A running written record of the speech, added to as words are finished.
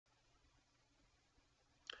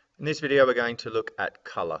In this video we're going to look at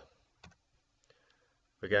colour.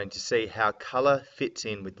 We're going to see how colour fits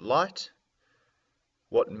in with light,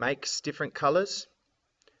 what makes different colours,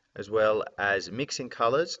 as well as mixing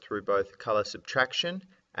colours through both colour subtraction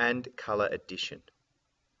and colour addition.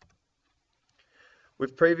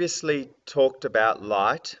 We've previously talked about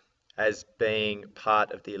light as being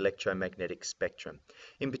part of the electromagnetic spectrum.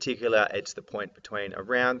 In particular, it's the point between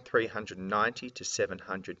around 390 to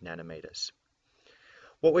 700 nanometers.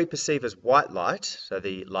 What we perceive as white light, so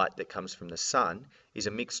the light that comes from the sun, is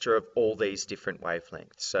a mixture of all these different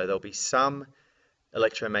wavelengths. So there'll be some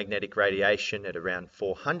electromagnetic radiation at around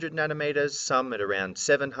 400 nanometers, some at around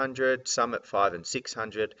 700, some at 500 and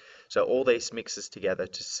 600. So all these mixes together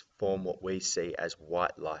to form what we see as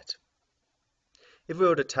white light. If we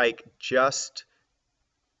were to take just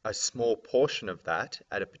a small portion of that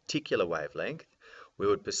at a particular wavelength, we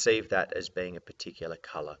would perceive that as being a particular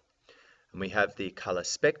color. And we have the color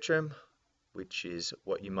spectrum, which is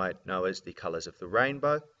what you might know as the colors of the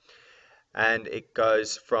rainbow. And it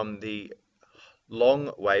goes from the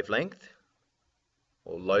long wavelength,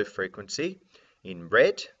 or low frequency, in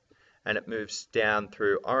red, and it moves down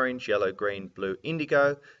through orange, yellow, green, blue,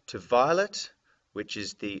 indigo, to violet, which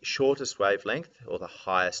is the shortest wavelength, or the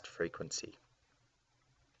highest frequency.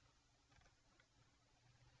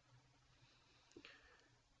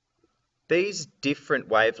 These different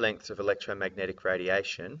wavelengths of electromagnetic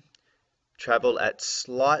radiation travel at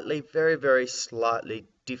very slightly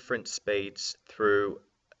different speeds through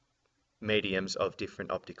mediums of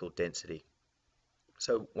different optical density.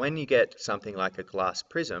 So when you get something like a glass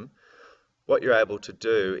prism, what you're able to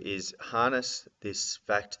do is harness this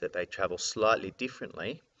fact that they travel slightly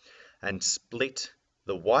differently and split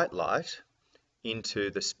the white light into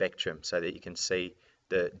the spectrum so that you can see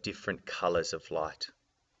the different colors of light,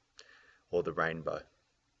 or the rainbow.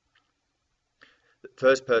 The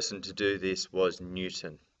first person to do this was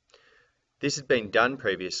Newton. This had been done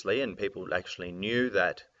previously, and people actually knew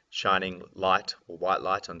that shining light or white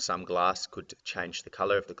light on some glass could change the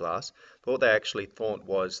color of the glass, but what they actually thought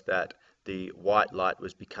was that the white light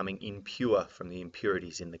was becoming impure from the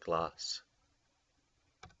impurities in the glass.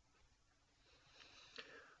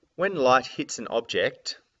 When light hits an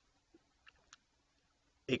object,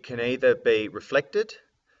 it can either be reflected,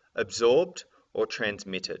 absorbed, or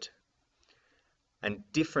transmitted. And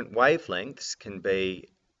different wavelengths can be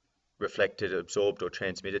reflected, absorbed, or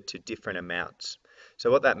transmitted to different amounts.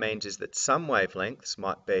 So what that means is that some wavelengths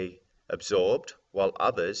might be absorbed while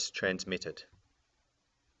others transmitted.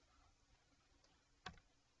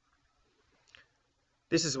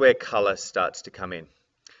 This is where colour starts to come in.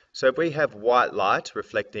 So if we have white light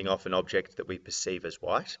reflecting off an object that we perceive as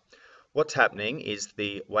white, what's happening is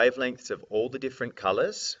the wavelengths of all the different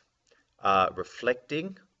colours are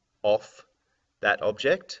reflecting off that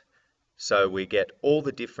object. So we get all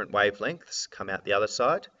the different wavelengths come out the other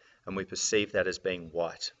side, and we perceive that as being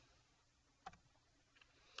white.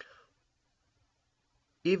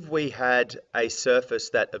 If we had a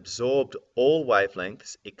surface that absorbed all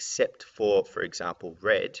wavelengths except for example,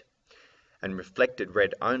 red, and reflected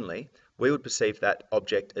red only, we would perceive that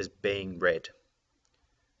object as being red,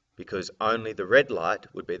 because only the red light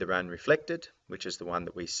would be the one reflected, which is the one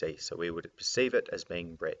that we see. So we would perceive it as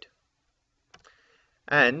being red.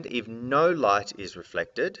 And if no light is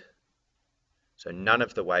reflected, so none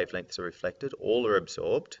of the wavelengths are reflected, all are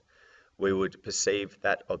absorbed, we would perceive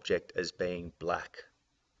that object as being black.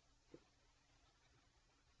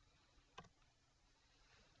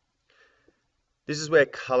 This is where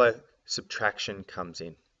color subtraction comes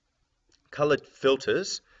in. Colored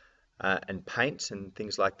filters and paints and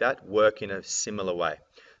things like that work in a similar way.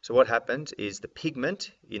 So what happens is the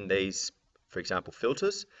pigment in these, for example,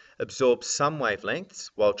 filters, absorbs some wavelengths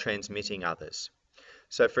while transmitting others.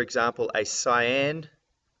 So for example, a cyan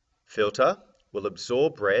filter will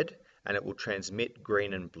absorb red and it will transmit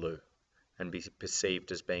green and blue and be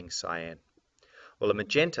perceived as being cyan. Well, a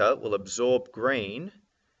magenta will absorb green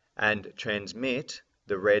and transmit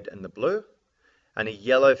the red and the blue, and a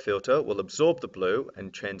yellow filter will absorb the blue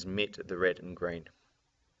and transmit the red and green.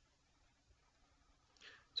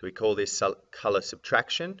 So we call this color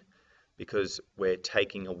subtraction because we're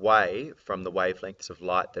taking away from the wavelengths of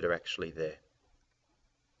light that are actually there.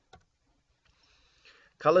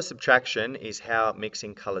 Color subtraction is how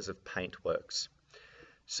mixing colors of paint works.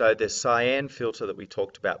 So the cyan filter that we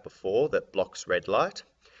talked about before that blocks red light,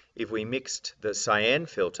 if we mixed the cyan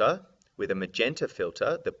filter with a magenta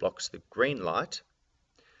filter that blocks the green light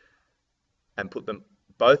and put them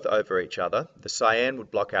both over each other, the cyan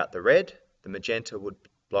would block out the red, the magenta would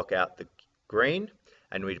block out the green,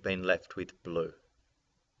 and we'd been left with blue.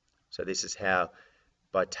 So this is how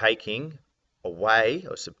by taking away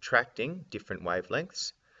or subtracting different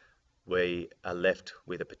wavelengths, we are left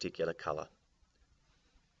with a particular color.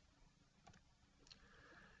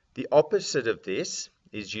 The opposite of this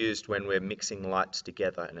is used when we're mixing lights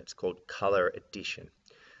together, and it's called color addition.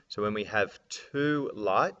 So when we have two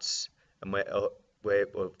lights and we're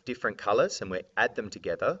of different colors and we add them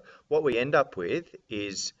together, what we end up with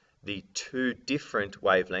is the two different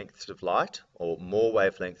wavelengths of light, or more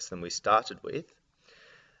wavelengths than we started with,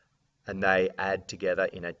 and they add together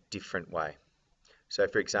in a different way. So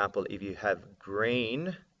for example, if you have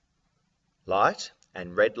green light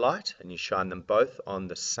and red light and you shine them both on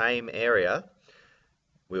the same area,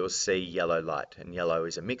 we will see yellow light, and yellow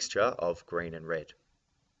is a mixture of green and red.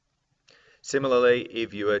 Similarly,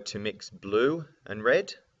 if you were to mix blue and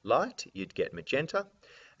red light, you'd get magenta,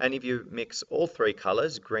 and if you mix all three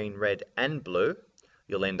colors, green, red and blue,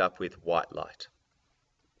 you'll end up with white light.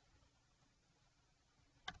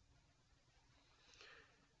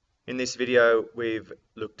 In this video, we've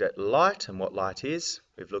looked at light and what light is.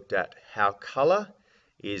 We've looked at how color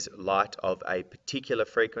is light of a particular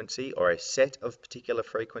frequency or a set of particular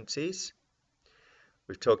frequencies.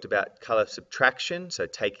 We've talked about color subtraction, so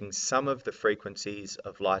taking some of the frequencies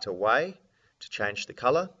of light away to change the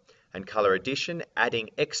color, and color addition,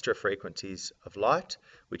 adding extra frequencies of light,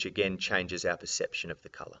 which again changes our perception of the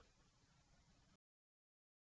color.